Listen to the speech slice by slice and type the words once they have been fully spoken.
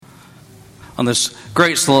On this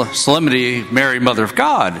great solemnity, Mary, Mother of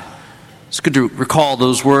God, it's good to recall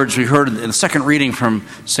those words we heard in the second reading from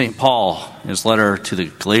St. Paul in his letter to the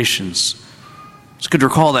Galatians. It's good to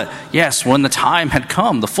recall that, yes, when the time had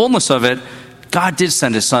come, the fullness of it, God did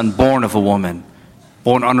send his Son, born of a woman,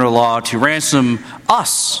 born under law, to ransom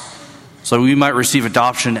us so we might receive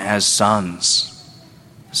adoption as sons.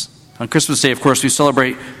 On Christmas Day, of course, we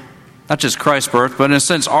celebrate not just Christ's birth, but in a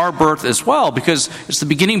sense our birth as well, because it's the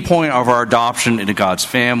beginning point of our adoption into God's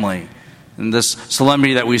family. And this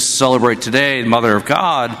solemnity that we celebrate today, the Mother of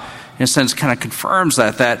God, in a sense kind of confirms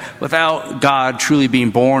that without God truly being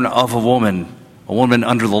born of a woman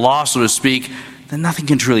under the law, so to speak, then nothing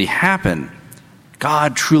can truly happen.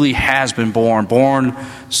 God truly has been born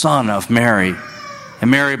Son of Mary. And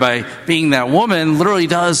Mary, by being that woman, literally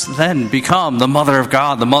does then become the Mother of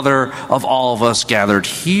God, the mother of all of us gathered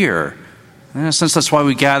here. In a sense, that's why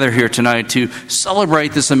we gather here tonight, to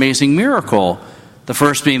celebrate this amazing miracle. The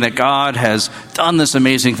first being that God has done this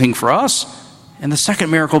amazing thing for us, and the second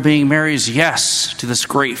miracle being Mary's yes to this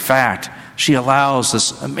great fact. She allows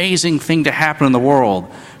this amazing thing to happen in the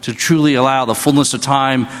world, to truly allow the fullness of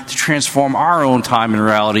time to transform our own time and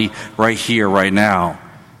reality right here, right now.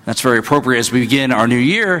 That's very appropriate as we begin our new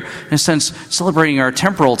year, in a sense, celebrating our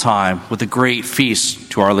temporal time with a great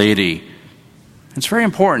feast to Our Lady. It's very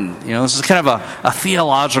important. This is kind of a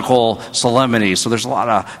theological solemnity, so there's a lot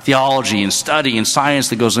of theology and study and science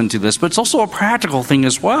that goes into this, but it's also a practical thing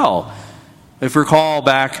as well. If you recall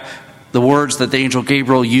back the words that the angel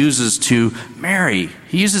Gabriel uses to Mary,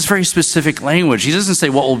 he uses very specific language. He doesn't say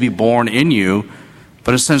what will be born in you,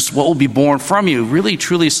 but in a sense what will be born from you, really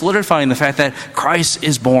truly solidifying the fact that Christ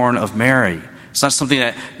is born of Mary. It's not something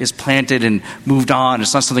that is planted and moved on.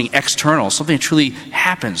 It's not something external. It's something that truly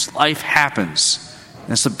happens. Life happens.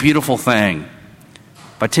 And it's a beautiful thing.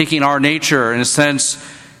 By taking our nature, in a sense,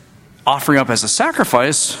 offering up as a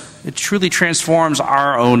sacrifice, it truly transforms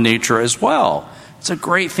our own nature as well. It's a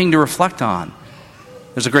great thing to reflect on.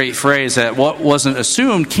 There's a great phrase that what wasn't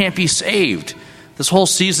assumed can't be saved. This whole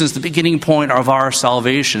season is the beginning point of our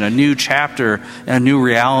salvation, a new chapter and a new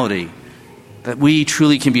reality. That we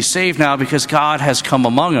truly can be saved now because God has come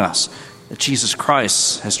among us. That Jesus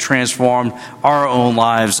Christ has transformed our own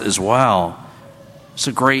lives as well. It's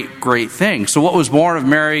a great, great thing. So what was born of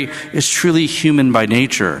Mary is truly human by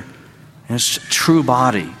nature. And it's true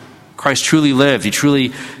body. Christ truly lived. He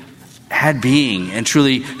truly had being and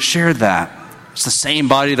truly shared that. It's the same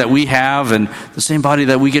body that we have and the same body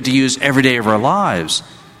that we get to use every day of our lives.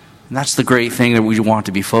 And that's the great thing that we want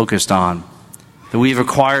to be focused on. That we've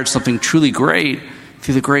acquired something truly great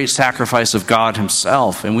through the great sacrifice of God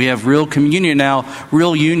himself. And we have real communion now,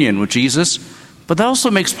 real union with Jesus. But that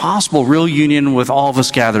also makes possible real union with all of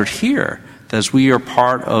us gathered here. That as we are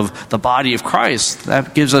part of the body of Christ,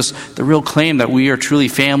 that gives us the real claim that we are truly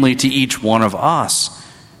family to each one of us.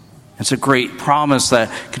 It's a great promise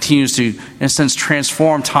that continues to, in a sense,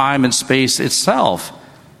 transform time and space itself.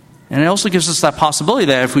 And it also gives us that possibility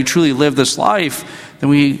that if we truly live this life, then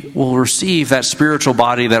we will receive that spiritual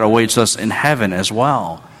body that awaits us in heaven as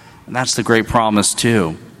well. And that's the great promise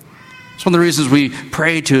too. It's one of the reasons we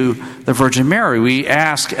pray to the Virgin Mary. We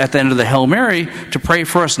ask at the end of the Hail Mary to pray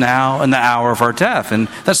for us now in the hour of our death. And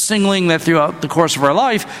that's signaling that throughout the course of our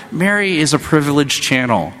life, Mary is a privileged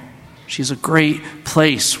channel. She's a great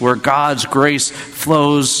place where God's grace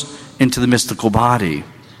flows into the mystical body.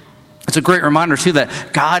 It's a great reminder, too,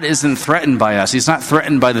 that God isn't threatened by us. He's not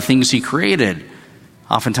threatened by the things he created.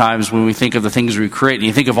 Oftentimes, when we think of the things we create, and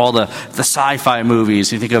you think of all the sci-fi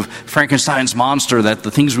movies, you think of Frankenstein's monster, that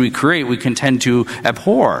the things we create, we can tend to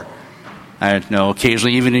abhor. I know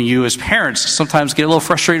occasionally, even you as parents, sometimes get a little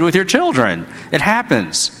frustrated with your children. It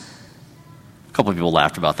happens. A couple of people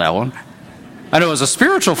laughed about that one. I know as a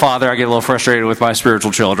spiritual father, I get a little frustrated with my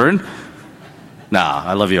spiritual children. Nah,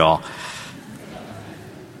 I love you all.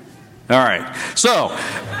 All right. So,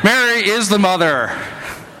 Mary is the mother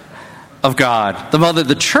of God, the mother of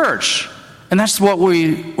the church. And that's what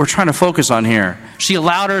we're trying to focus on here. She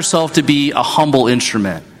allowed herself to be a humble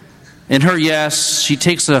instrument. In her yes, she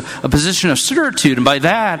takes a position of certitude, and by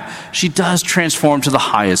that, she does transform to the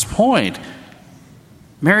highest point.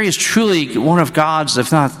 Mary is truly one of God's,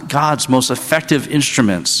 if not God's, most effective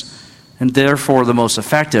instruments, and therefore the most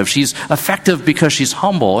effective. She's effective because she's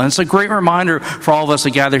humble. And it's a great reminder for all of us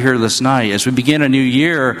to gather here this night. As we begin a new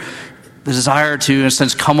year, the desire to, in a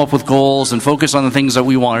sense, come up with goals and focus on the things that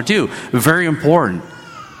we want to do. Very important.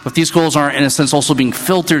 But these goals aren't, in a sense, also being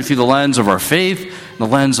filtered through the lens of our faith, the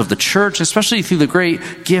lens of the church, especially through the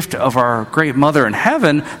great gift of our great Mother in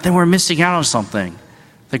heaven, then we're missing out on something.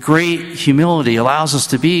 The great humility allows us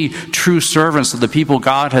to be true servants of the people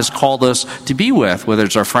God has called us to be with, whether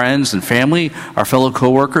it's our friends and family, our fellow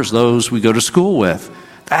coworkers, those we go to school with.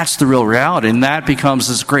 That's the real reality, and that becomes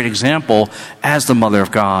this great example as the Mother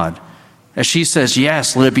of God. As she says,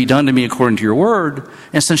 yes, let it be done to me according to your word,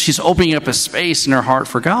 and since she's opening up a space in her heart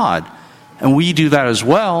for God, and we do that as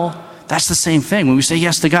well, that's the same thing. When we say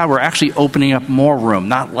yes to God, we're actually opening up more room,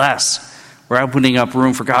 not less. We're opening up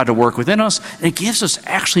room for God to work within us, and it gives us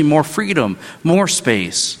actually more freedom, more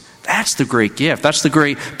space. That's the great gift. That's the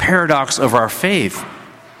great paradox of our faith.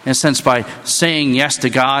 In a sense, by saying yes to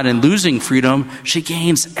God and losing freedom, she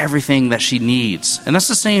gains everything that she needs. And that's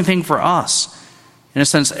the same thing for us. In a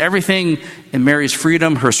sense, everything in Mary's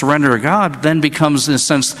freedom, her surrender to God, then becomes, in a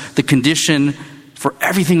sense, the condition for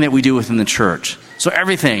everything that we do within the church. So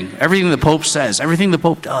everything the Pope says, everything the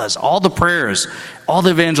Pope does, all the prayers, all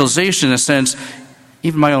the evangelization, in a sense,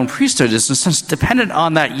 even my own priesthood is, in a sense, dependent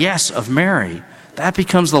on that yes of Mary. That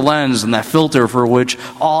becomes the lens and that filter for which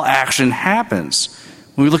all action happens.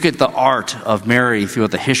 When we look at the art of Mary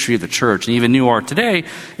throughout the history of the church, and even new art today,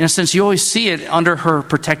 in a sense, you always see it under her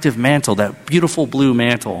protective mantle, that beautiful blue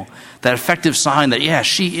mantle, that effective sign that, yeah,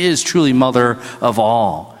 she is truly Mother of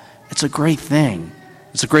all. It's a great thing.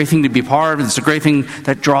 It's a great thing to be part of. It's a great thing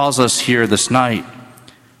that draws us here this night.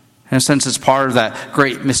 In a sense, it's part of that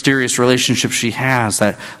great mysterious relationship she has,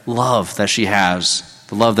 that love that she has,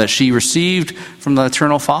 the love that she received from the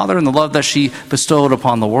eternal Father and the love that she bestowed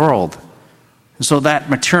upon the world. And so that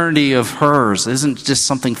maternity of hers isn't just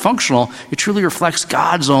something functional. It truly reflects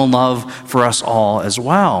God's own love for us all as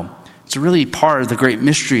well. It's really part of the great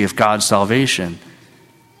mystery of God's salvation.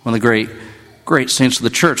 One of the great saints of the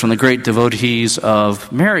church, one of the great devotees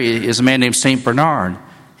of Mary, is a man named Saint Bernard.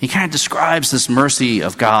 He kind of describes this mercy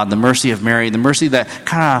of God, the mercy of Mary, the mercy that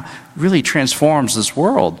kind of really transforms this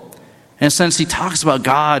world. In a sense, he talks about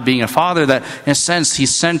God being a father that, in a sense, he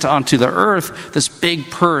sent onto the earth this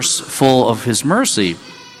big purse full of his mercy.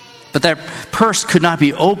 But that purse could not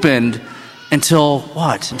be opened until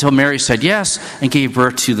what? Until Mary said yes and gave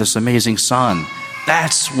birth to this amazing son.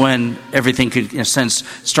 That's when everything could, in a sense,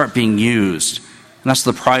 start being used. And that's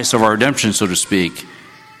the price of our redemption, so to speak.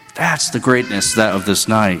 That's the greatness of this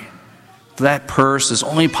night. That purse is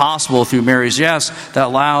only possible through Mary's yes that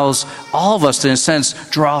allows all of us to, in a sense,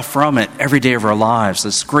 draw from it every day of our lives.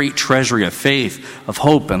 This great treasury of faith, of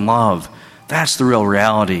hope and love. That's the real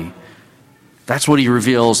reality. That's what he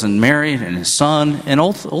reveals in Mary and his son, and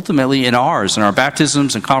ultimately in ours, in our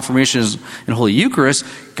baptisms and confirmations in Holy Eucharist.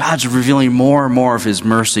 God's revealing more and more of his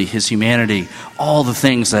mercy, his humanity, all the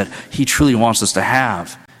things that he truly wants us to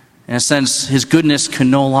have. In a sense, his goodness can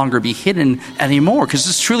no longer be hidden anymore because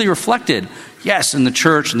it's truly reflected, yes, in the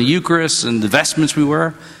church and the Eucharist and the vestments we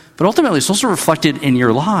wear, but ultimately it's also reflected in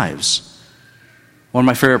your lives. One of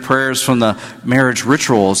my favorite prayers from the marriage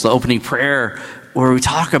rituals, the opening prayer, where we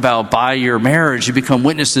talk about by your marriage you become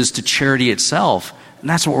witnesses to charity itself. And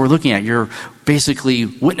that's what we're looking at. You're basically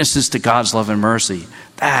witnesses to God's love and mercy.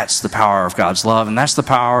 That's the power of God's love, and that's the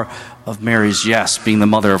power of Mary's yes, being the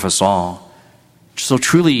mother of us all. So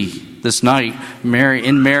truly, this night, in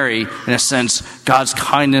Mary, in a sense, God's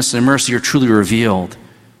kindness and mercy are truly revealed.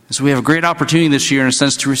 And so we have a great opportunity this year, in a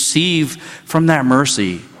sense, to receive from that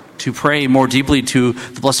mercy, to pray more deeply to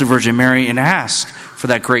the Blessed Virgin Mary and ask for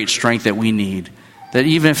that great strength that we need. That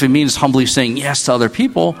even if it means humbly saying yes to other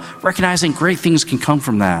people, recognizing great things can come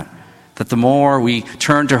from that. That the more we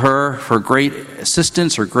turn to her for great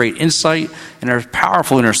assistance or great insight and her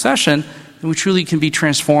powerful intercession, then we truly can be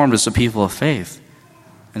transformed as a people of faith.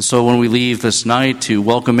 And so when we leave this night to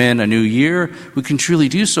welcome in a new year, we can truly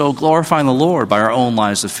do so glorifying the Lord by our own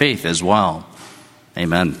lives of faith as well.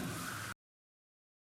 Amen.